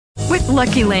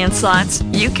Lucky Land Slots,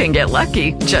 you can get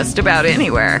lucky just about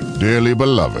anywhere. Dearly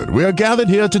beloved, we are gathered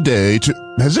here today to...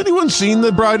 Has anyone seen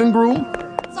the bride and groom?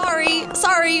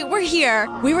 Sorry, we're here.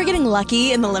 We were getting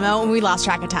lucky in the limo and we lost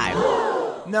track of time.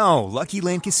 No, Lucky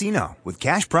Land Casino, with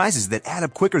cash prizes that add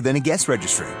up quicker than a guest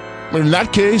registry. In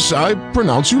that case, I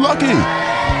pronounce you lucky.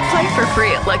 Play for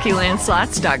free at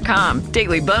LuckyLandSlots.com.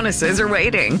 Daily bonuses are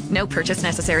waiting. No purchase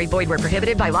necessary. Void where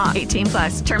prohibited by law. 18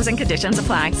 plus. Terms and conditions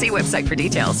apply. See website for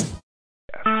details.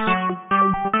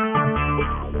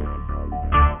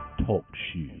 Talk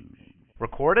shoes.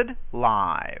 Recorded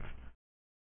live.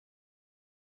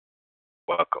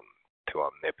 Welcome to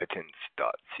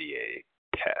Omnipotence.ca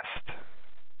test.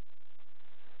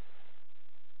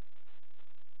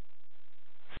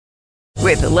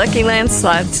 With Lucky Land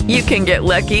Slots, you can get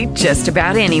lucky just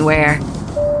about anywhere.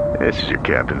 This is your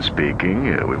captain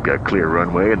speaking. We've got clear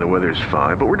runway and the weather's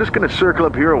fine, but we're just going to circle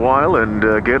up here a while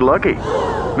and get lucky.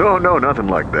 No, nothing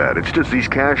like that. It's just these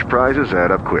cash prizes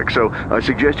add up quick. So I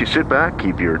suggest you sit back,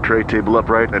 keep your tray table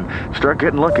upright, and start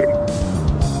getting lucky.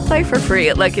 Play for free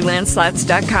at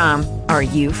LuckyLandSlots.com. Are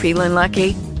you feeling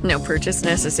lucky? No purchase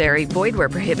necessary. Void where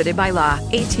prohibited by law.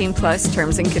 18 plus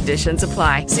terms and conditions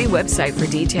apply. See website for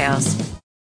details.